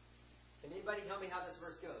Spirit. Can anybody tell me how this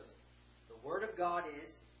verse goes? The Word of God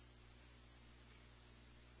is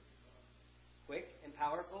quick and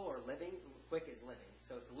powerful, or living. Quick is living.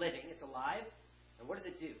 So it's living, it's alive. And what does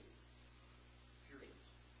it do?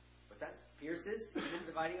 What's that? Pierces, even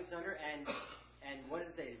dividing asunder, and what does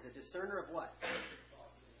it say? It's a discerner of what?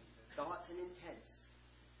 Thoughts and intents.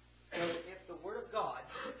 So if the Word of God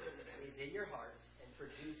is in your heart and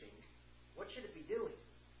producing, what should it be doing?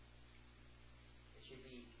 It should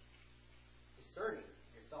be discerning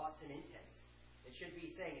your thoughts and intents. It should be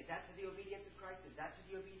saying, is that to the obedience of Christ? Is that to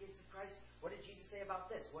the obedience of Christ? What did Jesus say about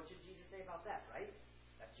this? What did Jesus say about that, right?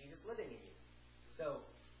 That's Jesus living in you. So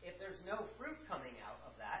if there's no fruit coming out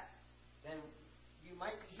of that, then you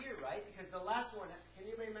might be here, right? Because the last one, can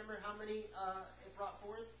you remember how many it brought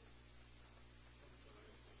forth?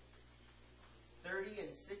 30 and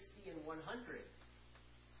 60 and 100.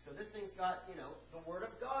 So this thing's got, the Word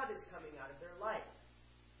of God is coming out of their life.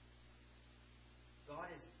 God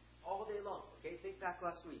is all day long. Okay, think back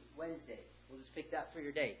last week, Wednesday. We'll just pick that for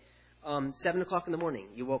your day. 7 o'clock in the morning,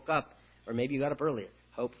 you woke up, or maybe you got up earlier,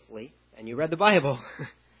 hopefully, and you read the Bible.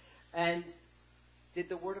 And did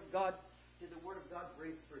the Word of God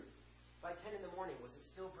bring fruit? By 10 in the morning, was it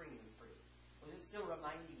still bringing fruit? Was it still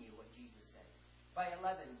reminding you what Jesus said? By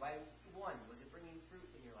 11, by 1, was it bringing fruit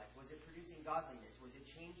in your life? Was it producing godliness? Was it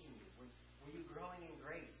changing you? Were you growing in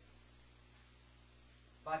grace?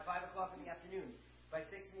 By 5 o'clock in the afternoon, by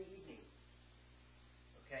 6 in the evening.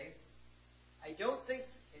 Okay? I don't think,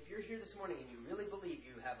 if you're here this morning and you really believe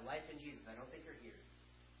you have life in Jesus, I don't think you're here.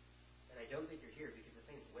 And I don't think you're here because the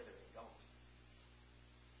thing's withered and gone.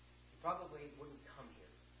 You probably wouldn't come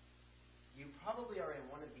here. You probably are in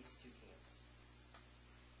one of these two camps.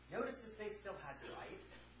 Notice this thing still has life,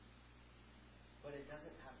 but it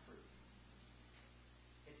doesn't have fruit.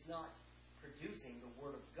 It's not producing the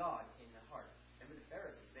Word of God in the heart. Remember the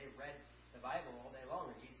Pharisees, they read the Bible all day long,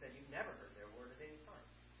 and Jesus said, you've never heard their word at any time.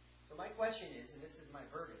 So my question is, and this is my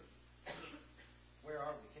burden, where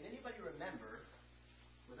are we? Can anybody remember,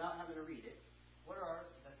 without having to read it, what are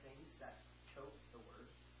the things that choke the Word?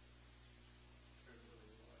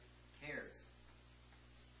 Cares.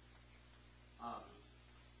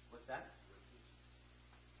 What's that?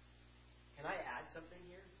 Can I add something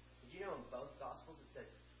here? Did you know in both Gospels it says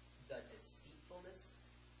the deceitfulness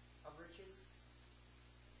of riches?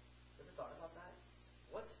 Ever thought about that?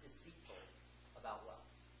 What's deceitful about wealth?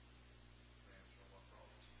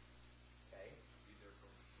 Okay.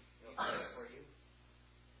 It'll be there for you.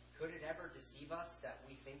 Could it ever deceive us that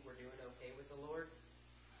we think we're doing okay with the Lord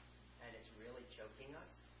and it's really choking us?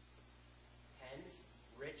 Can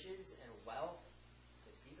riches and wealth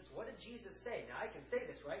deceive us? What did Jesus say? Now I can say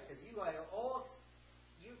this, right? Because you guys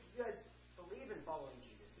you guys believe in following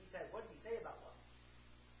Jesus. He said, what did he say about wealth?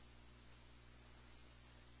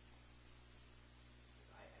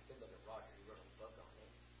 I could look at Roger. He wrote a book on it.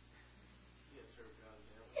 You can't serve God and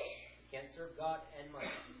money. You can't serve God and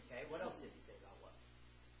money. Okay, what else did he say about wealth?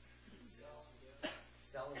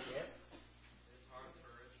 Sell and give. It's hard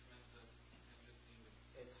for rich men to enter the kingdom.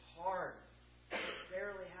 It's hard. It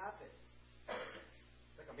barely happens. It's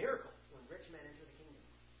like a miracle when rich men enter the kingdom.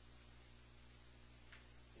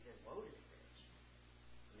 He said, woe to the rich.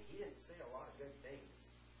 I mean, he didn't say a lot of good things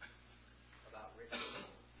about rich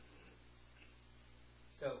people.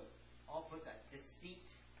 So, I'll put that. Deceit.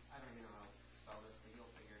 I don't even know how to spell this, but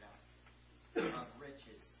you'll figure it out. Of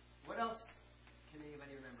riches. What else can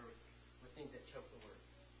anybody remember with things that choke the word?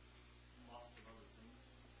 Lust of other things.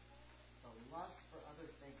 The lust for other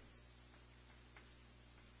things.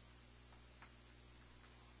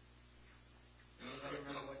 Anybody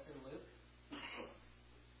remember what's in Luke?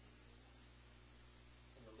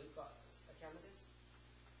 In the Luke account of this?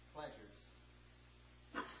 Pleasures.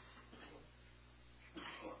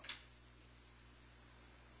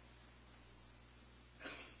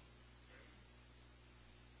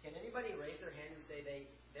 Can anybody raise their hand and say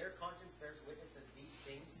their conscience bears witness that these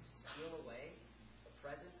things steal away the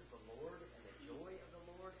presence of the Lord and the joy of the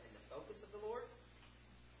Lord and the focus of the Lord?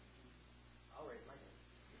 I'll raise my hand.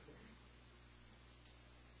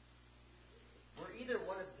 We're either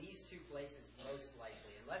one of these two places, most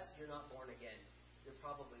likely. Unless you're not born again, you're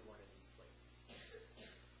probably one of these places.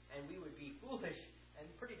 And we would be foolish and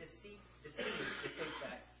pretty deceived to think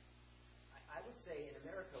that, I would say in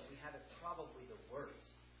America we have it probably the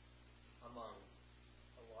worst among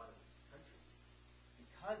a lot of countries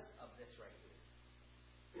because of this right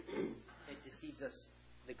here. It deceives us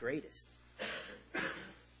the greatest.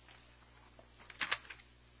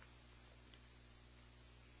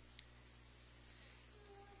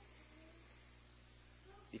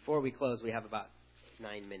 Before we close, we have about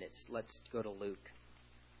 9 minutes. Let's go to Luke.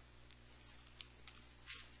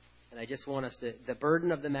 And I just want us to, the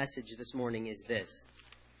burden of the message this morning is this.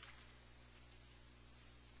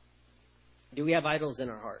 Do we have idols in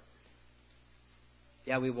our heart?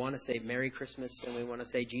 Yeah, we want to say Merry Christmas, and we want to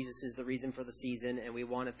say Jesus is the reason for the season, and we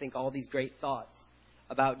want to think all these great thoughts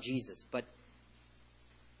about Jesus. But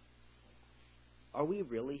are we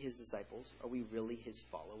really his disciples? Are we really his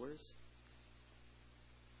followers?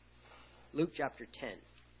 Luke chapter 10.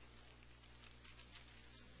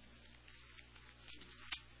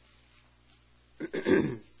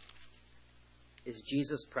 Is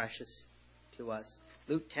Jesus precious to us?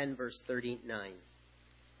 Luke 10, verse 39.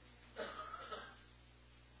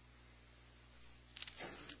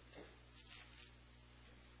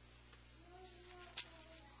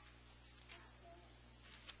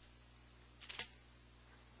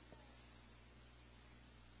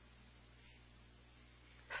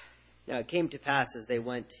 Now it came to pass as they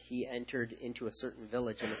went, he entered into a certain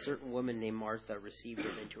village, and a certain woman named Martha received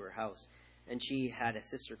him into her house. And she had a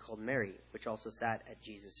sister called Mary, which also sat at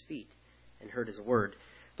Jesus' feet and heard his word.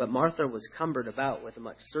 But Martha was cumbered about with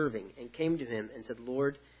much serving, and came to him and said,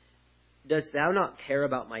 Lord, dost thou not care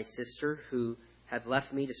about my sister, who hath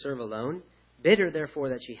left me to serve alone? Bid her therefore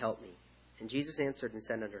that she help me. And Jesus answered and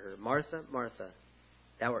said unto her, Martha, Martha,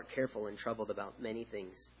 thou art careful and troubled about many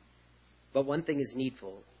things. But one thing is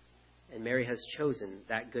needful, and Mary has chosen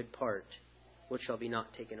that good part, which shall be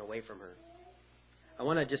not taken away from her. I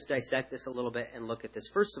want to just dissect this a little bit and look at this.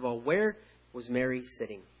 First of all, where was Mary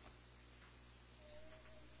sitting?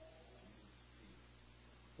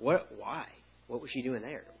 Why? What was she doing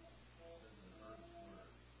there?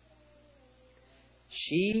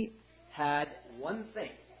 She had one thing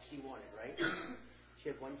she wanted, right? She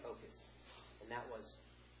had one focus, and that was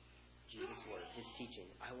Jesus' word, his teaching.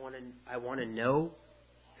 I want to know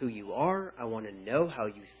who you are. I want to know how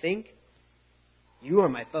you think. You are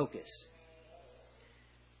my focus.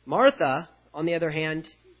 Martha, on the other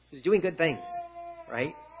hand, was doing good things,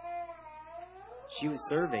 right? She was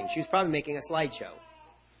serving. She was probably making a slideshow.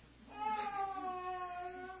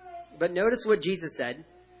 But notice what Jesus said.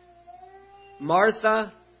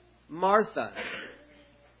 Martha, Martha.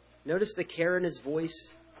 Notice the care in his voice.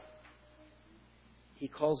 He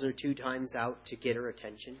calls her 2 times out to get her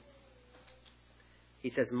attention. He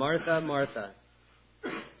says, Martha, Martha,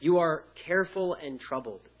 you are careful and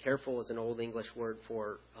troubled. Careful is an old English word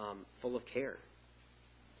for full of care.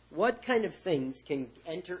 What kind of things can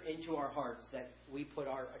enter into our hearts that we put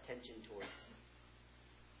our attention towards?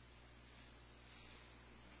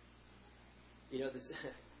 You know, this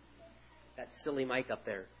that silly mic up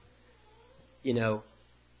there. You know,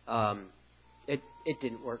 it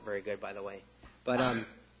didn't work very good, by the way. But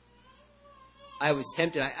I was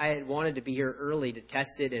tempted. I had wanted to be here early to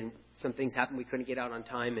test it, and some things happened. We couldn't get out on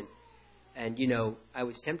time, and you know, I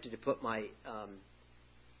was tempted to put my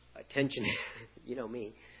attention, you know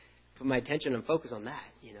me, put my attention and focus on that.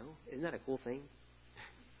 You know, isn't that a cool thing?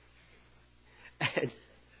 And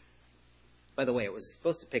by the way, it was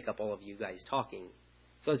supposed to pick up all of you guys talking,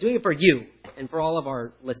 so I was doing it for you and for all of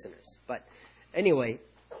our listeners. But anyway,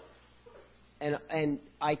 and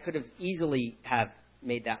I could have easily have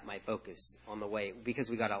made that my focus on the way, because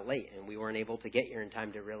we got out late and we weren't able to get here in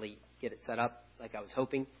time to really get it set up like I was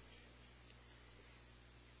hoping.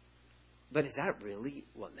 But is that really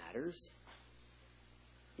what matters?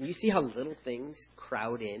 And you see how little things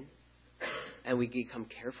crowd in, and we become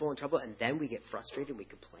careful and troubled, and then we get frustrated and we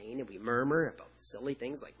complain and we murmur about silly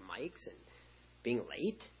things like mics and being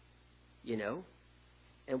late, you know?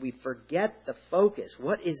 And we forget the focus.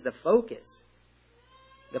 What is the focus?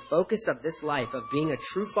 The focus of this life, of being a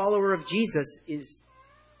true follower of Jesus, is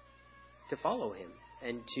to follow him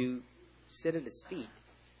and to sit at his feet.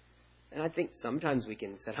 And I think sometimes we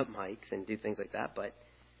can set up mics and do things like that, but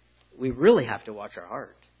we really have to watch our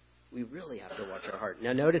heart. We really have to watch our heart.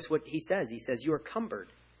 Now notice what he says. He says, you are cumbered.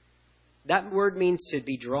 That word means to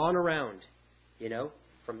be drawn around, you know,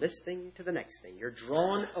 from this thing to the next thing. You're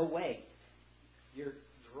drawn away. You're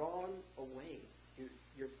drawn away.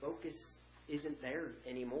 Your focus isn't there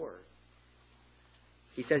anymore.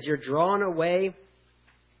 He says you're drawn away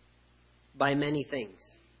by many things.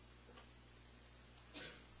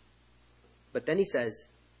 But then he says,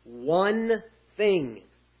 one thing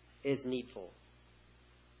is needful.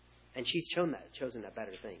 And she's chosen that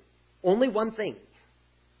better thing. Only one thing.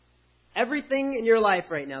 Everything in your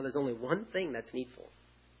life right now, there's only one thing that's needful.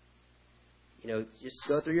 You know, just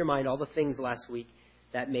go through your mind all the things last week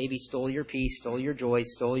that maybe stole your peace, stole your joy,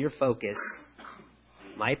 stole your focus.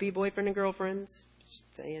 Might be boyfriend and girlfriends. Just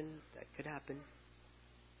saying, that could happen.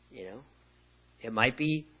 You know, it might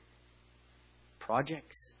be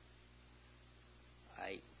projects.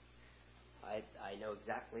 I know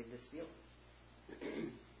exactly this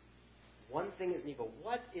feeling. One thing is needful.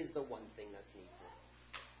 What is the one thing that's needful?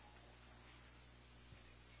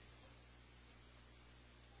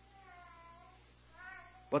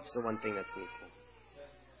 What's the one thing that's needful?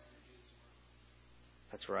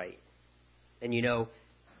 That's right. And you know,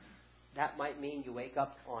 that might mean you wake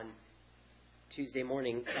up on Tuesday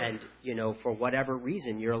morning and, you know, for whatever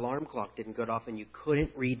reason, your alarm clock didn't go off and you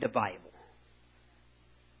couldn't read the Bible.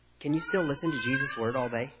 Can you still listen to Jesus' word all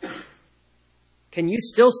day? Can you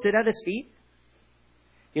still sit at his feet?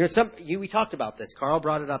 You know, we talked about this. Carl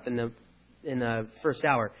brought it up in the first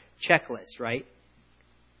hour. Checklist, right?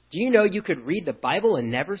 Do you know you could read the Bible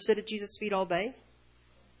and never sit at Jesus' feet all day?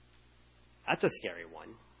 That's a scary one.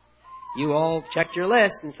 You all checked your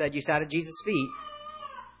list and said you sat at Jesus' feet.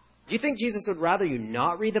 Do you think Jesus would rather you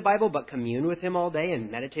not read the Bible but commune with him all day and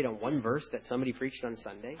meditate on one verse that somebody preached on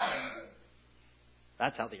Sunday?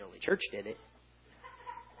 That's how the early church did it.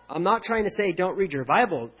 I'm not trying to say don't read your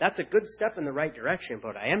Bible. That's a good step in the right direction.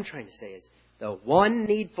 But what I am trying to say is the one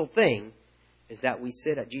needful thing is that we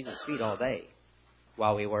sit at Jesus' feet all day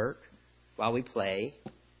while we work, while we play,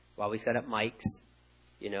 while we set up mics,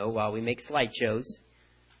 while we make slideshows.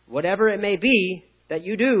 Whatever it may be that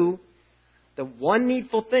you do, the one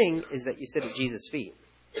needful thing is that you sit at Jesus' feet.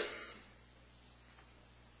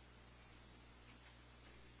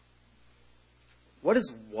 What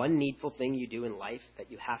is one needful thing you do in life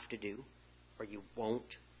that you have to do or you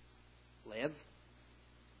won't live?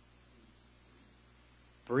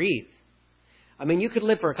 Breathe. I mean, you could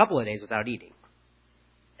live for a couple of days without eating.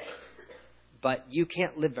 But you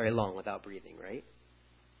can't live very long without breathing, right?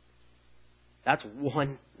 That's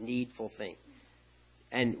one needful thing.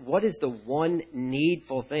 And what is the one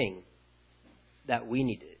needful thing that we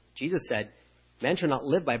need? Jesus said, man shall not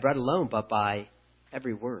live by bread alone, but by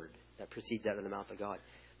every word that proceeds out of the mouth of God.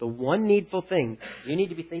 The one needful thing you need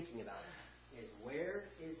to be thinking about is where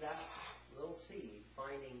is that little seed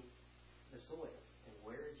finding the soil? And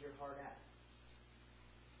where is your heart at?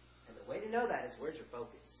 And the way to know that is where's your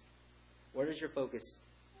focus? Where does your focus?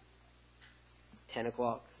 10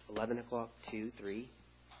 o'clock, 11 o'clock, 2, 3.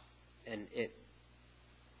 And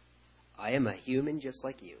I am a human just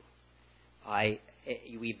like you.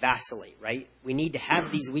 We vacillate, right? We need to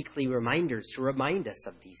have these weekly reminders to remind us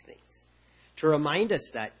of these things. To remind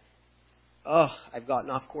us that, I've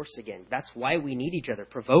gotten off course again. That's why we need each other.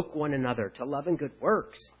 Provoke one another to love and good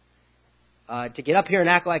works. To get up here and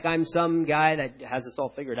act like I'm some guy that has this all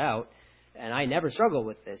figured out, and I never struggle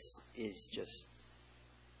with this,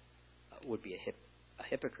 would be a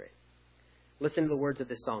hypocrite. Listen to the words of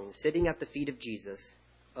this song. Sitting at the feet of Jesus,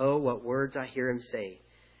 oh, what words I hear him say.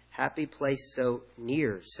 Happy place so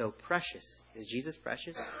near, so precious. Is Jesus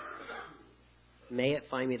precious? May it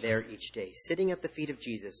find me there each day. Sitting at the feet of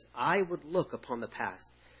Jesus, I would look upon the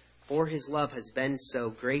past, for his love has been so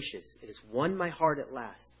gracious. It has won my heart at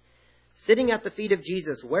last. Sitting at the feet of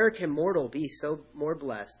Jesus, where can mortal be so more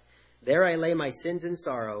blessed? There I lay my sins in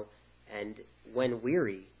sorrow, and when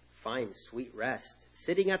weary, find sweet rest.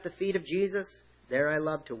 Sitting at the feet of Jesus, there I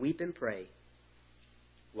love to weep and pray,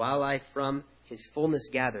 while I from his fullness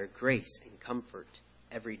gather grace and comfort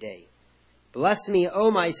every day. Bless me, O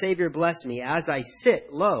my Savior, bless me, as I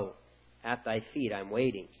sit low at thy feet I'm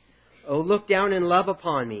waiting. O look down in love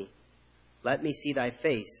upon me. Let me see thy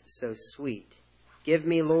face so sweet. Give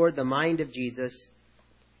me, Lord, the mind of Jesus.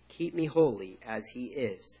 Keep me holy as he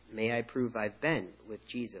is. May I prove I've been with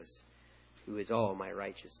Jesus, who is all my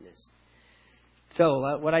righteousness.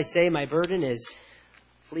 So what I say, my burden is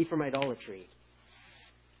flee from idolatry.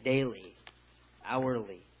 Daily,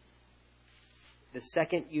 hourly. The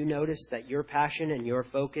second you notice that your passion and your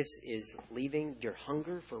focus is leaving your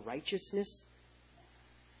hunger for righteousness,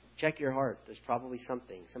 check your heart. There's probably some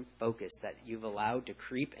focus that you've allowed to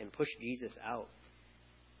creep and push Jesus out.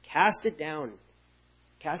 Cast it down.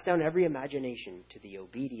 Cast down every imagination to the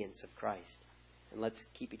obedience of Christ. And let's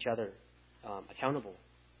keep each other accountable.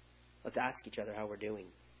 Let's ask each other how we're doing.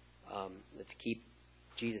 Let's keep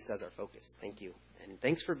Jesus as our focus. Thank you. And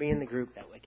thanks for being the group that